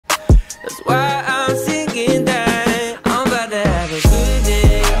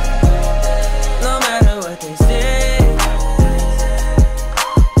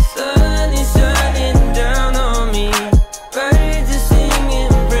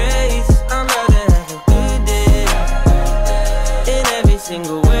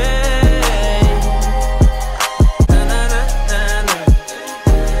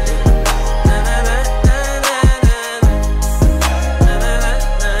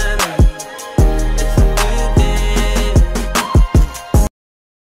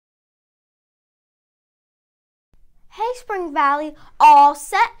Spring Valley. All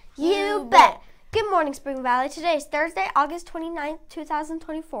set? You bet. Good morning, Spring Valley. Today is Thursday, August 29th,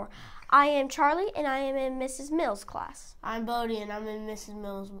 2024. I am Charlie, and I am in Mrs. Mills' class. I'm Bodie, and I'm in Mrs.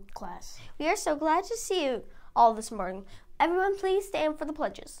 Mills' class. We are so glad to see you all this morning. Everyone, please stand for the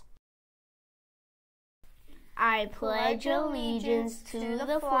pledges. I pledge allegiance to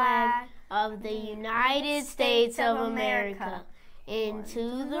the flag of the United States of America and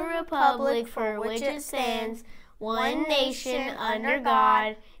to the republic for which it stands, one nation under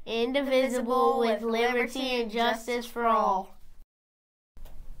God, indivisible, with liberty and justice for all.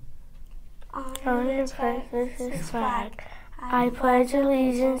 On this flag, I pledge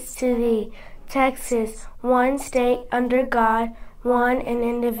allegiance to thee, Texas, one state under God, one and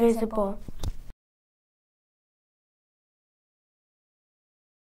indivisible.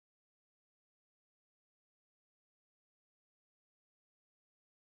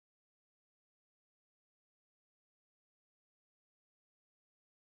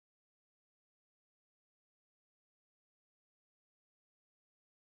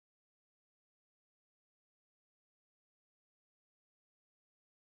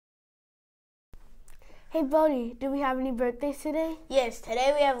 Hey, Bodie, do we have any birthdays today? Yes,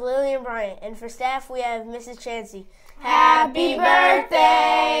 today we have Lily and Bryant, and for staff we have Mrs. Chansey. Happy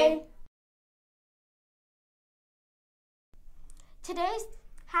birthday! Today's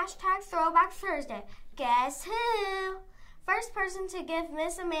hashtag Throwback Thursday. Guess who? First person to give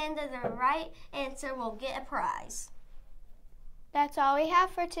Miss Amanda the right answer will get a prize. That's all we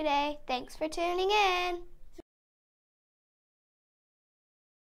have for today. Thanks for tuning in.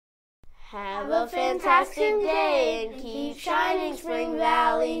 Have a fantastic day and keep shining, Spring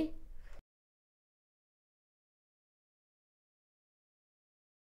Valley.